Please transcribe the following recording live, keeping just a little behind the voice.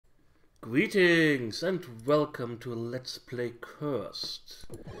Greetings and welcome to Let's Play Cursed.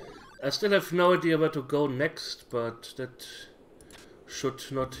 I still have no idea where to go next, but that should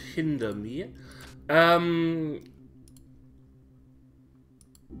not hinder me.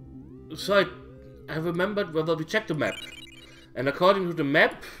 So I remembered, well, we checked the map. And according to the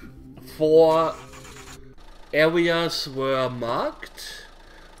map, 4 areas were marked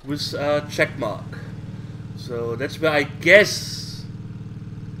with a check mark. So that's where I guess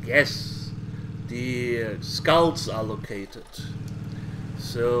the skulls are located.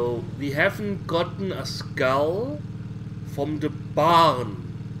 So we haven't gotten a skull from the barn,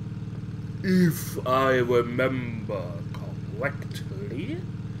 if I remember correctly.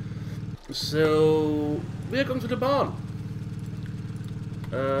 So we are going to the barn.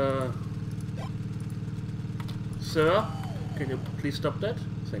 Sir, can you please stop that?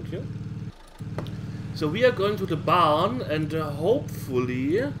 Thank you. So we are going to the barn and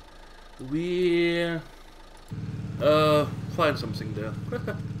hopefully we find something there.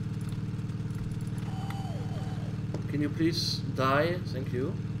 Can you please die? Thank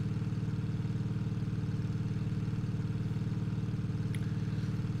you.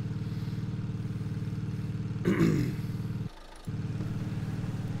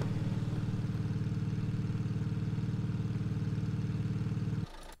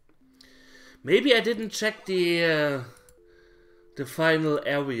 Maybe I didn't check the final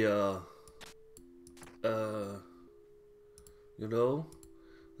area. You know,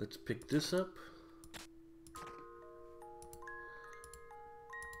 let's pick this up.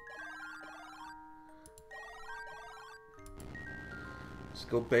 Let's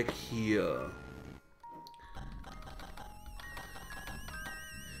go back here.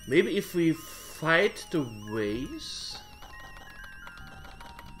 Maybe if we fight the race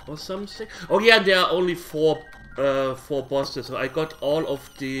or something. Oh yeah, there are only four bosses. So I got all of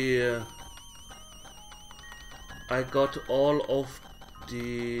the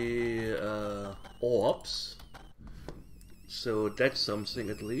orbs. So that's something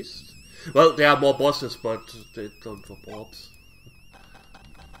at least. Well, there are more bosses, but they don't drop orbs.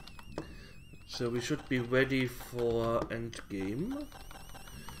 So we should be ready for endgame.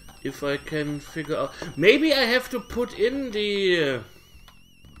 If I can figure out, maybe I have to put in the.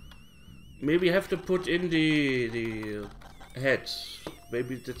 Maybe I have to put in the heads.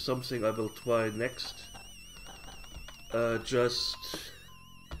 Maybe that's something I will try next. Just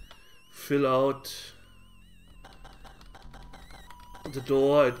fill out the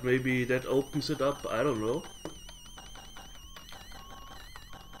door and maybe that opens it up. I don't know.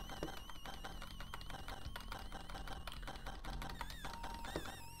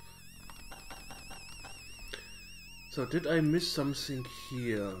 So did I miss something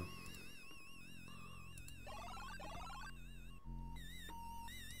here?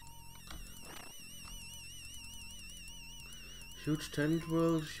 Huge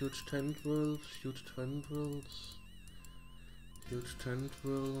tendrils, huge tendrils, huge tendrils, huge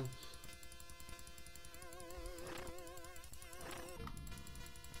tendrils.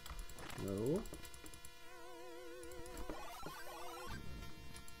 No.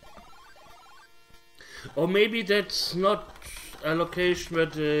 Or maybe that's not a location where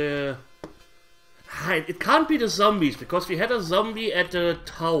the... It can't be the zombies, because we had a zombie at the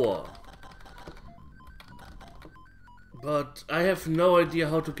tower. But I have no idea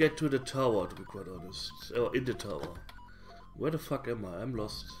how to get to the tower, to be quite honest. Or in the tower. Where the fuck am I? I'm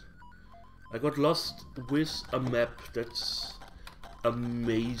lost. I got lost with a map. That's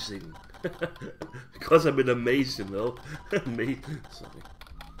amazing. Because I'm in a maze, you know. Sorry.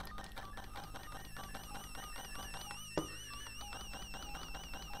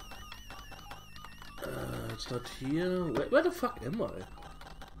 It's not here. Where the fuck am I?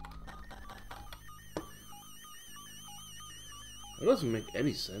 That doesn't make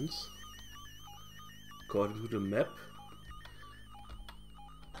any sense. According to the map.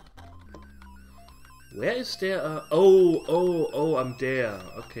 Where is there a... Oh, I'm there.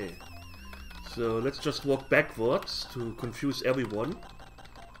 Okay. So let's just walk backwards to confuse everyone.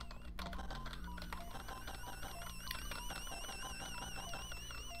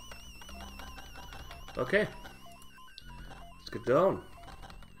 Okay. Let's get down.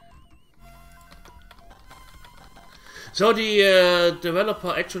 So the developer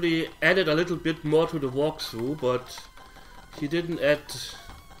actually added a little bit more to the walkthrough, but he didn't add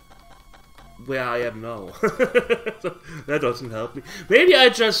where I am now. So that doesn't help me. Maybe I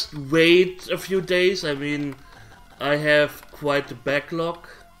just wait a few days. I mean, I have quite a backlog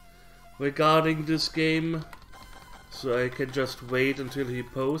regarding this game, so I can just wait until he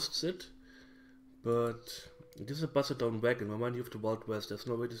posts it. But This is a bust-down wagon. Remind you of the Wild West. There's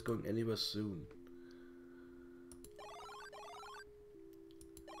no way this is going anywhere soon.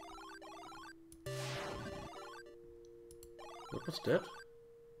 What was that?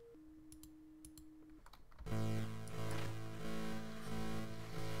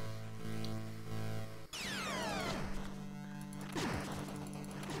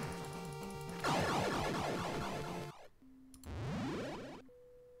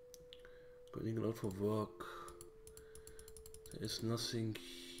 Going out for work. There is nothing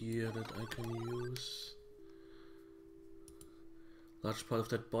here that I can use. Large part of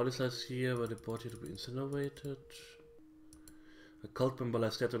that body lies here, where the body to be incinerated. A cult member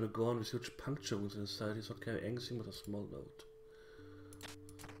lies dead on the ground with huge puncture wounds inside. He's not carrying anything but a small note.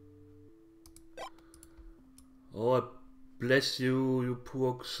 Oh, bless you, you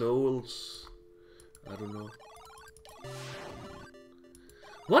poor souls. I don't know.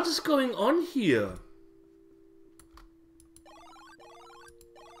 What is going on here?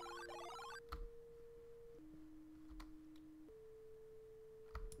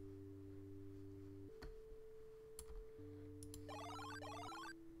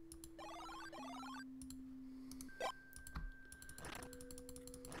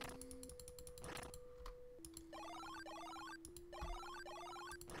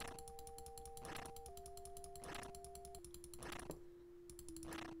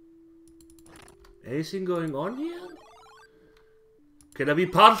 Anything going on here? Can I be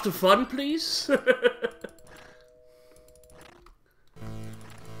part of the fun, please?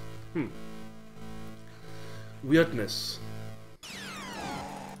 Weirdness.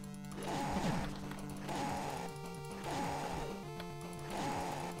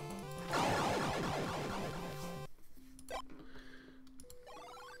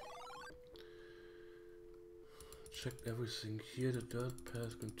 Check everything here. The dirt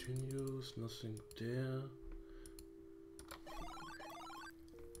path continues. Nothing there.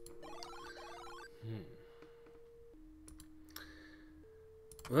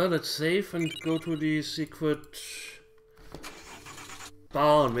 Well, let's save and go to the secret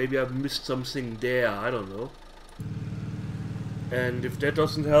barn. Maybe I missed something there. I don't know. And if that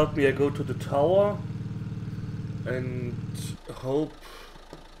doesn't help me, I go to the tower and hope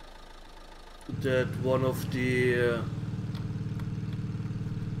that one of the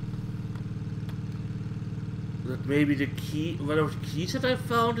that maybe the key, one of the keys that I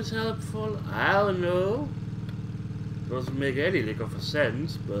found is helpful. I don't know. Doesn't make any lick of a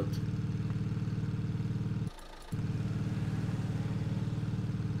sense, but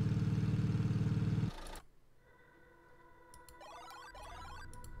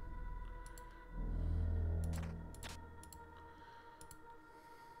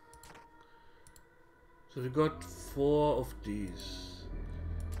so we got 4 of these.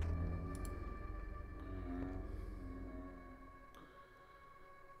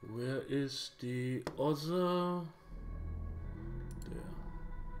 Where is the other? There.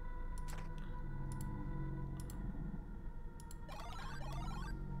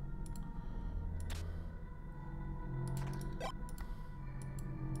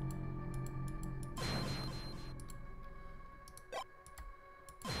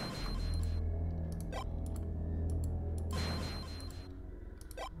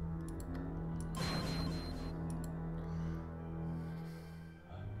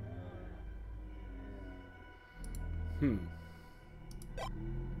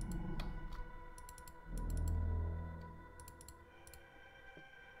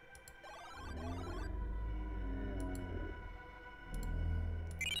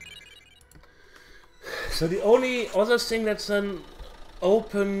 So the only other thing that's an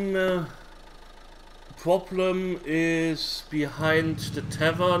open problem is behind the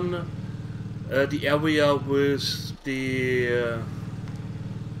tavern, the area with the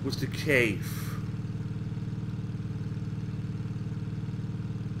cave.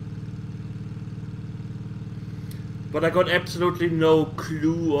 But I got absolutely no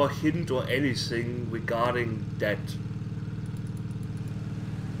clue or hint or anything regarding that.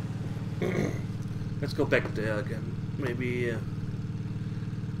 Let's go back there again. Maybe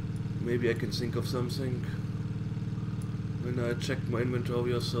I can think of something when I check my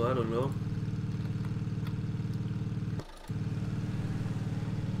inventory or so. I don't know.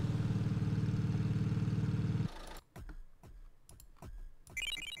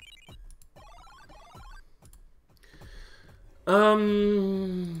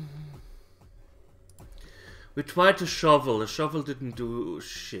 We tried the shovel. The shovel didn't do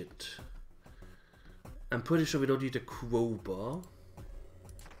shit. I'm pretty sure we don't need a crowbar.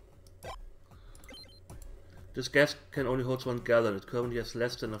 This gas can only hold 1 gallon. It currently has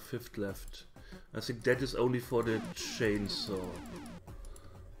less than a fifth left. I think that is only for the chainsaw,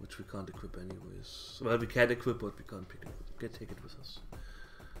 which we can't equip anyways. Well, we can equip, but we can't pick it. Can't take it with us.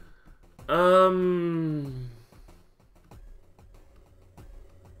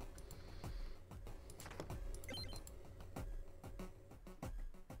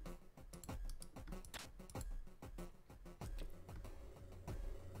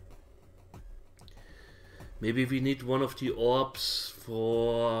 Maybe we need one of the orbs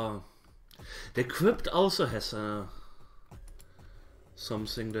for... The crypt also has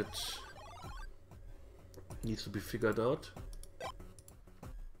something that needs to be figured out.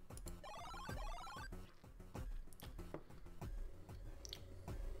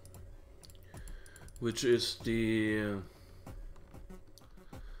 Which is the...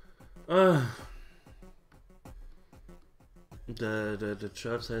 the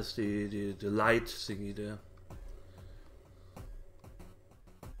church has the light thingy there.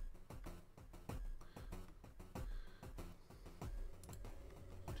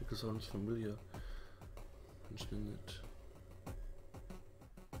 It sounds familiar. Mentioning it.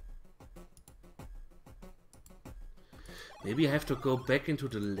 Maybe I have to go back into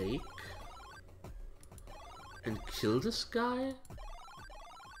the lake and kill this guy?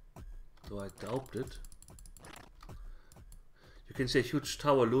 Though I doubt it. You can see a huge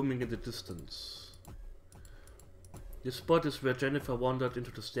tower looming in the distance. This spot is where Jennifer wandered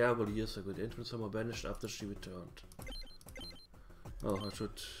into the stairwell years ago. The entrance somehow vanished after she returned. Oh, I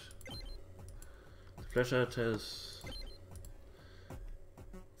should... The flashlight has...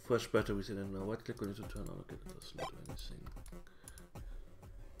 fresh batteries in it now. Right click on it to turn on. Okay, that does not do anything.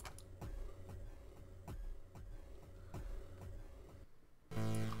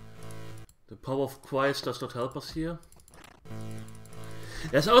 The power of Christ does not help us here.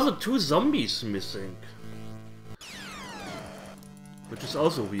 There's also 2 zombies missing. Which is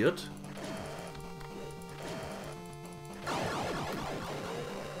also weird.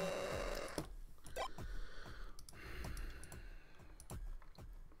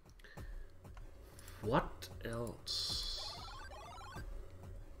 What else?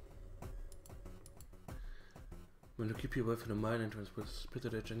 When you keep you away from the mine entrance, but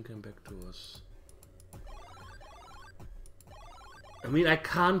Spitter Agent came back to us. I mean, I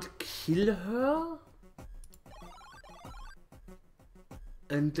can't kill her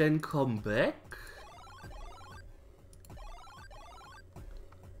and then come back.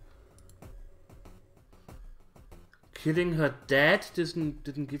 Killing her dead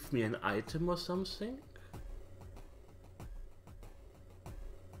didn't give me an item or something.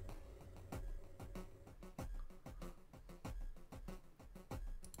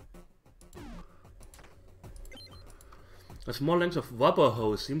 A small length of rubber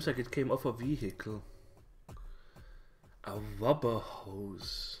hose. Seems like it came off a vehicle. A rubber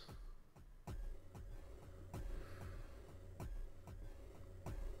hose.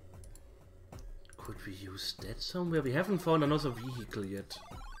 Could we use that somewhere? We haven't found another vehicle yet.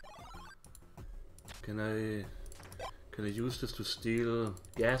 Can I use this to steal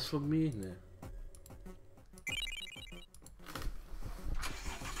gas from me? No.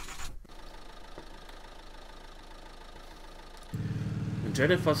 In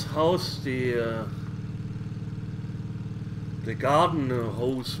Jennifer's house, the garden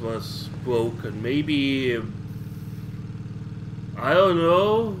hose was broken. Maybe I don't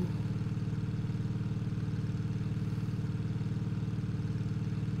know.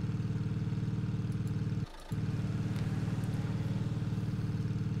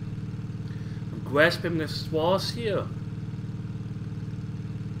 I'm grasping the straws here.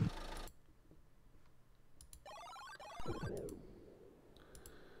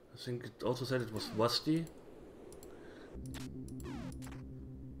 I think it also said it was rusty.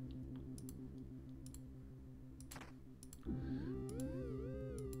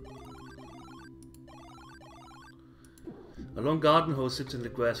 A long garden hose sits in the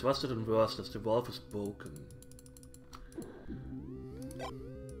grass, rusted and rust as the valve is broken.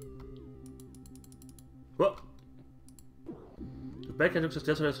 What? The backhand looks as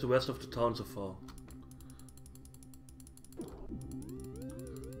desolate as the rest of the town so far.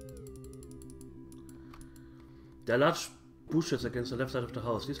 There are large bushes against the left side of the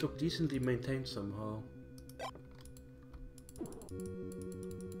house. These look decently maintained somehow.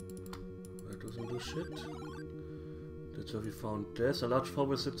 That doesn't do shit. That's where we found this. A large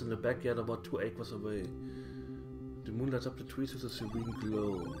forest sits in the backyard about 2 acres away. The moon lights up the trees with a serene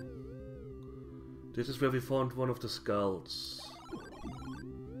glow. This is where we found one of the skulls.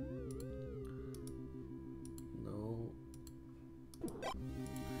 No.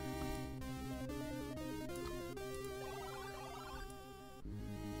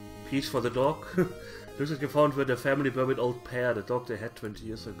 Peace for the dog. Looks like you found where the family buried old Pear, the dog they had 20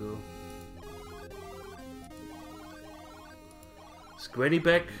 years ago. Is Granny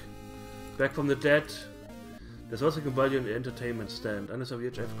back? Back from the dead? There's also a value in the entertainment stand. Unless a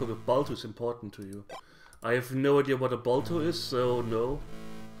VHF copy of Balto is important to you. I have no idea what a Balto is, so no.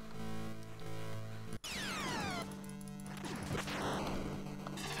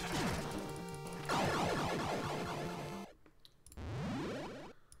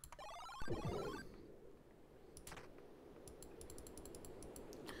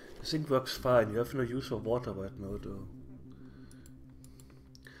 The sink works fine. You have no use for water right now, though.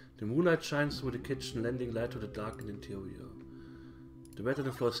 The moonlight shines through the kitchen, lending light to the darkened interior. The mat on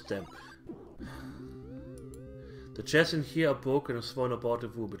the floor is damp. The chairs in here are broken and thrown about the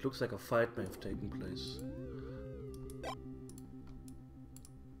room. It looks like a fight may have taken place.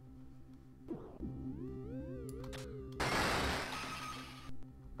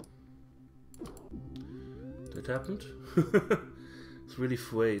 That happened? It's really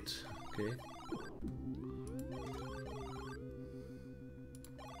frayed. Okay.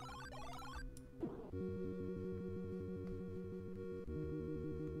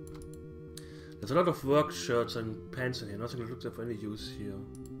 There's a lot of work shirts and pants in here. Nothing looks of any use here.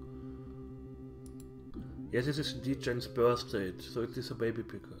 Yes, this is indeed Jen's birthday, so it is a baby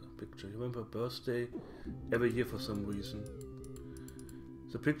picture. You remember her birthday every year for some reason.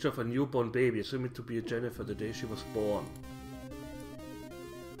 It's a picture of a newborn baby, assuming to be a Jennifer the day she was born.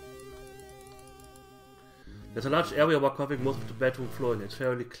 There's a large area while covering most of the bedroom floor and it's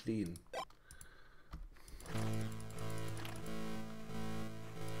fairly clean.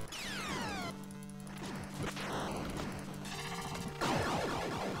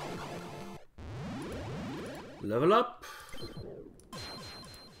 Level up!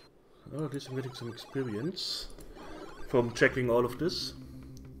 Oh, at least I'm getting some experience from checking all of this.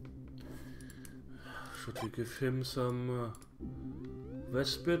 Should we give him some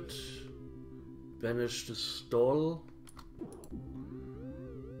respite? Banish the stall.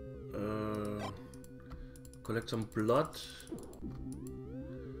 Collect some blood.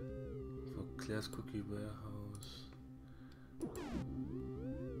 For Claire's Cookie Warehouse.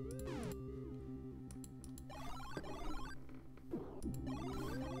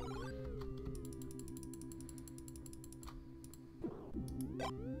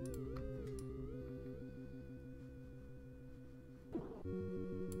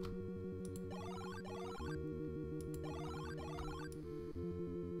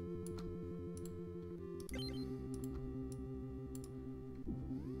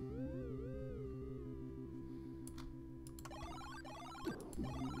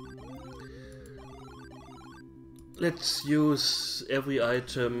 Let's use every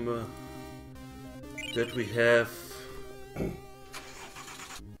item that we have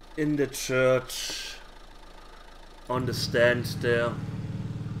in the church on the stand there.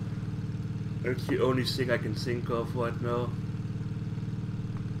 That's the only thing I can think of right now.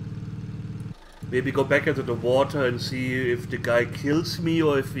 Maybe go back into the water and see if the guy kills me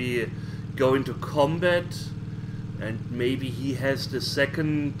or if we go into combat. And maybe he has the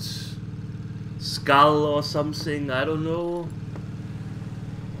second skull or something, I don't know.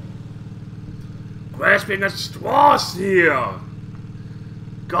 Grasping at straws here!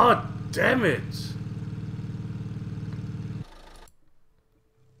 God damn it!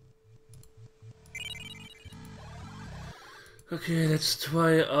 Okay, let's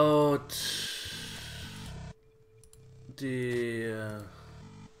try out the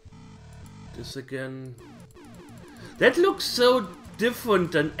this again. That looks so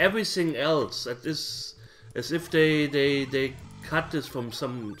different than everything else. That is as if they cut this from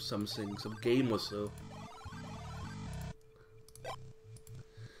some game or so.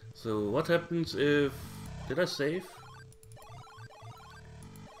 So what happens if... Did I save?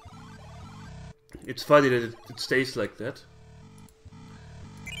 It's funny that it stays like that.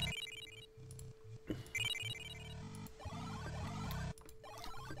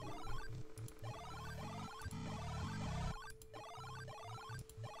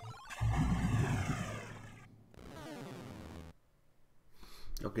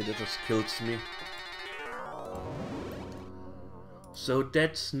 Okay, that just kills me. So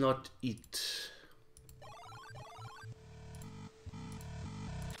that's not it.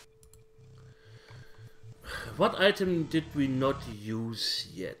 What item did we not use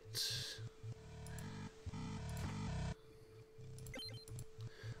yet?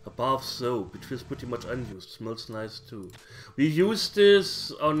 A bar of soap, it feels pretty much unused, smells nice too. We used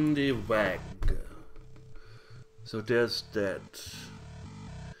this on the wag. So there's that.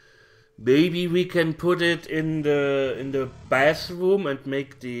 Maybe we can put it in the bathroom and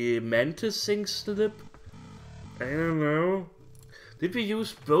make the mantis thing slip. I don't know. Did we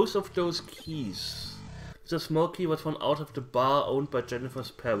use both of those keys? The small key was found out of the bar owned by Jennifer's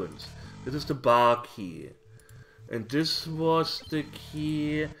parents. This is the bar key. And this was the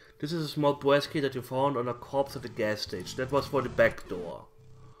key. This is a small brass key that you found on a corpse at the gas station. That was for the back door.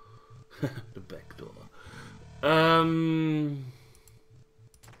 The back door.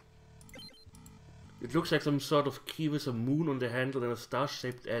 It looks like some sort of key with a moon on the handle and a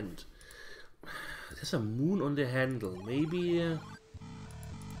star-shaped end. There's a moon on the handle. Maybe...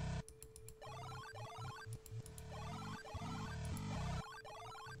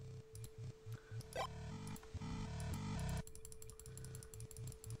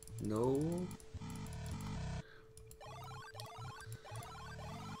 No.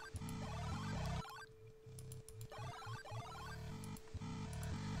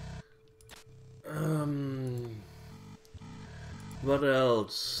 What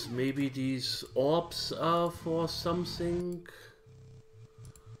else? Maybe these orbs are for something?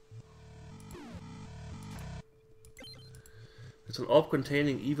 It's an orb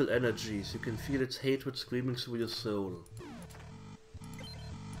containing evil energies. You can feel its hatred screaming through your soul.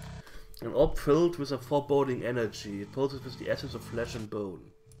 An orb filled with a foreboding energy. It pulses with the essence of flesh and bone.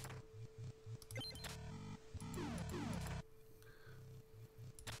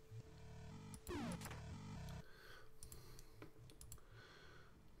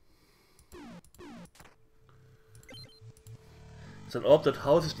 It's an orb that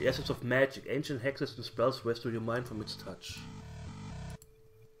houses the essence of magic. Ancient hexes and spells restore your mind from its touch.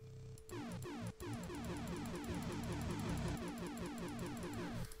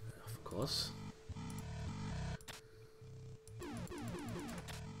 Of course.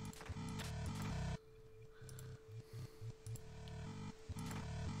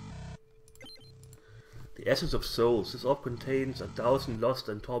 The essence of souls. This orb contains 1,000 lost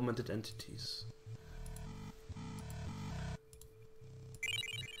and tormented entities.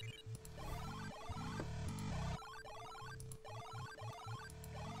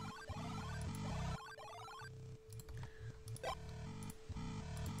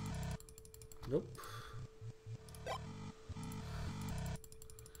 Nope.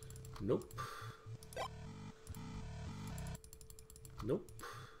 Nope. Nope.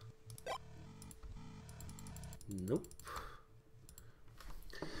 Nope.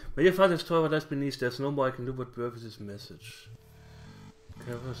 When your father's tower lies beneath, there's no more I can do but work with this message.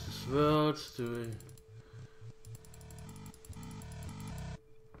 Covers this world, doing...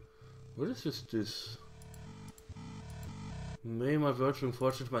 What is this? May my virtue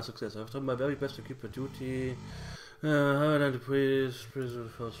fortune my success. I've done my very best to keep my duty. I've done the prison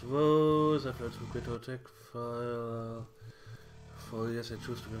first woes. I've learned some great attack file. For yes, I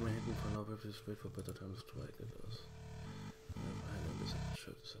choose to remain hidden for now, but just wait for better times to strike at us.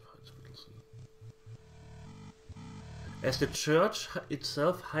 As the church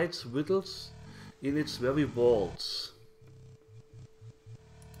itself hides riddles in its very walls.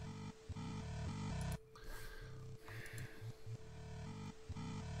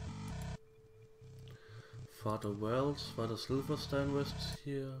 Father Wells, Father Silverstein rests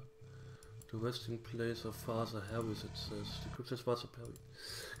here. The resting place of Father Harris, it says. The crypt says Father Perry.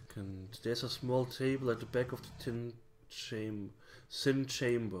 And there's a small table at the back of the tin chamber.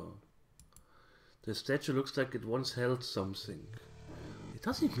 The statue looks like it once held something. It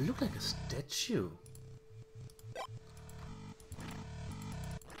doesn't even look like a statue.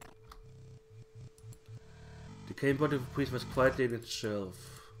 The cane body of a priest was quietly in its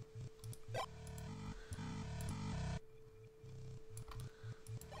shelf.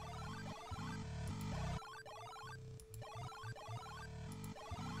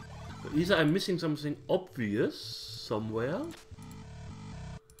 Either I'm missing something obvious somewhere.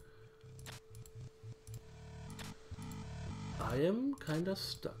 I am kinda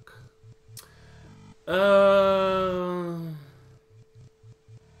stuck.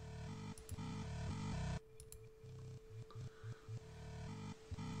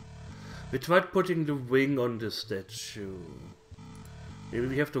 We tried putting the wing on the statue. Maybe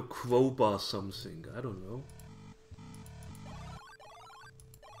we have to crowbar something. I don't know.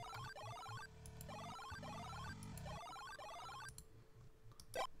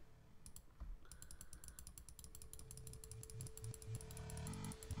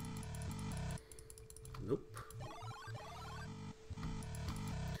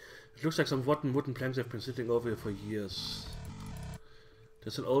 It looks like some rotten wooden planks have been sitting over here for years.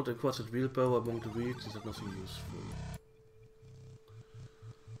 There's an old and crusted wheelbarrow among the weeds. Is that nothing useful?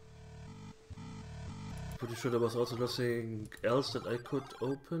 Pretty sure there was also nothing else that I could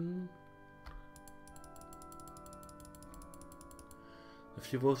open.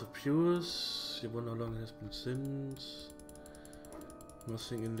 Few was abuse. You wonder how long it has been since.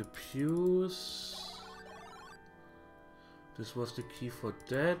 Nothing in the pews. This was the key for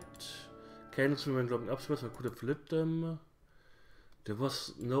that. Candles remain glowing upwards, I could have lit them. There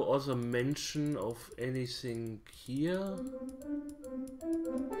was no other mention of anything here.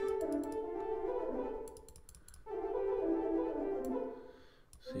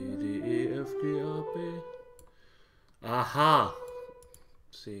 C, D, E, F, G, A, B. Aha!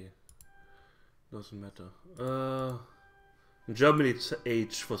 C. Doesn't matter. In Germany it's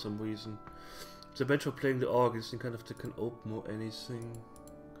H for some reason. The bench for playing the organ is kind of they can open or anything.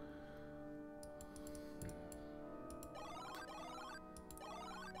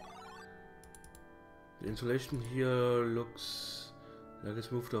 The insulation here looks like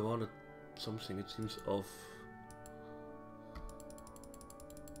it's moved around at something, it seems off.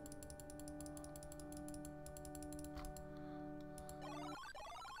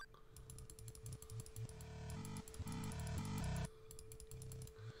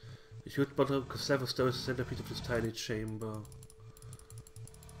 Ich would but several stories the centerpiece of this tiny chamber.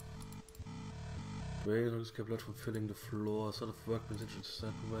 Rain has kept blood from filling the floor. Sort of workman should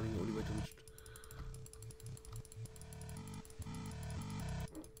start providing the only way to reach.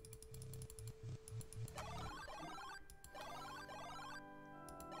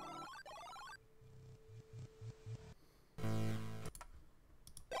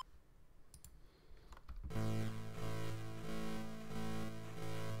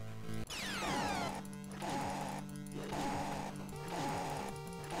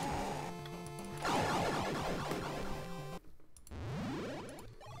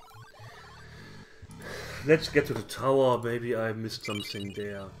 Let's get to the tower, maybe I missed something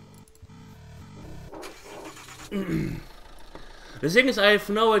there. The thing is, I have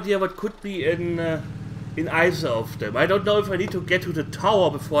no idea what could be in either of them. I don't know if I need to get to the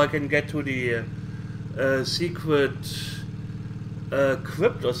tower before I can get to the secret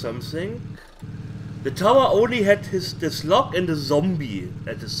crypt or something. The tower only had this lock and the zombie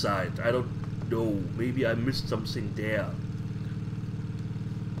at the side. I don't know, maybe I missed something there.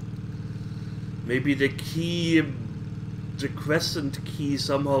 Maybe the key, the crescent key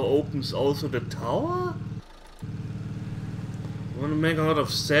somehow opens also the tower? Wouldn't make a lot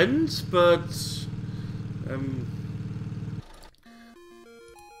of sense, but I'm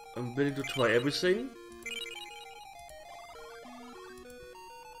willing to try everything.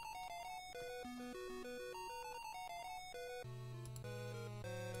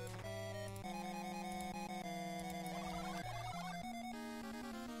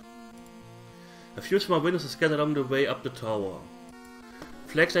 A few small windows are scattered along the way up the tower.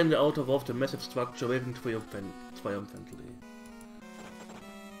 Flags in the outer wall of the massive structure waving triumphantly.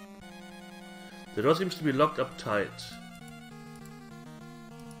 The door seems to be locked up tight.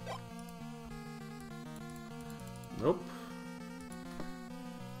 Nope.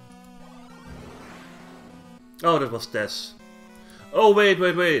 Oh, that was death. Oh, wait.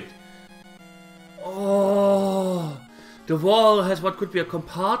 Oh! The wall has what could be a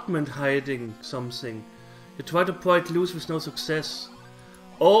compartment hiding something. You try to pry it loose with no success.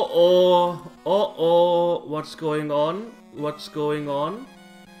 Oh, what's going on?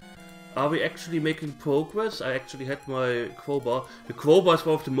 Are we actually making progress? I actually had my crowbar. The crowbar is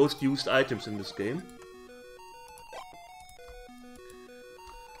one of the most used items in this game.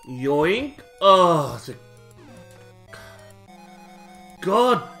 Yoink! Oh, the...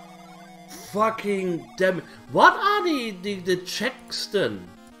 God fucking damn it. What are the checks then?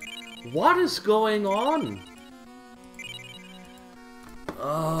 What is going on?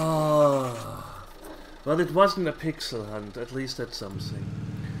 Oh. Well, it wasn't a pixel hunt. At least that's something.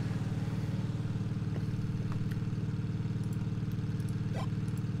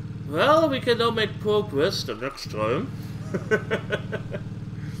 Well, we can now make progress the next time.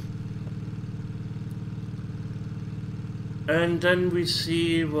 And then we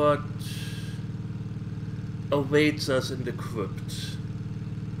see what awaits us in the crypt.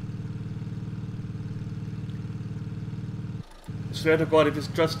 I swear to God, if it's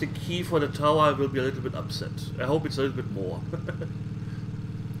just the key for the tower, I will be a little bit upset. I hope it's a little bit more.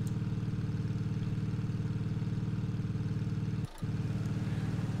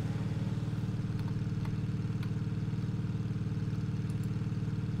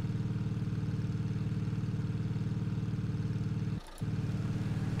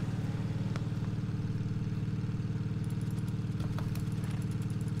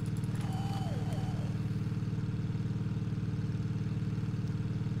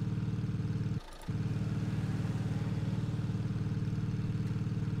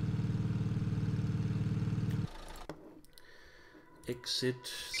 Exit,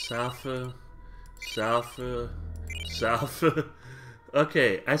 Safe, Safe, Safe.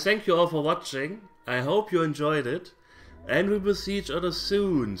 Okay, I thank you all for watching. I hope you enjoyed it. And we will see each other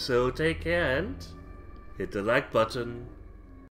soon. So take care and hit the like button.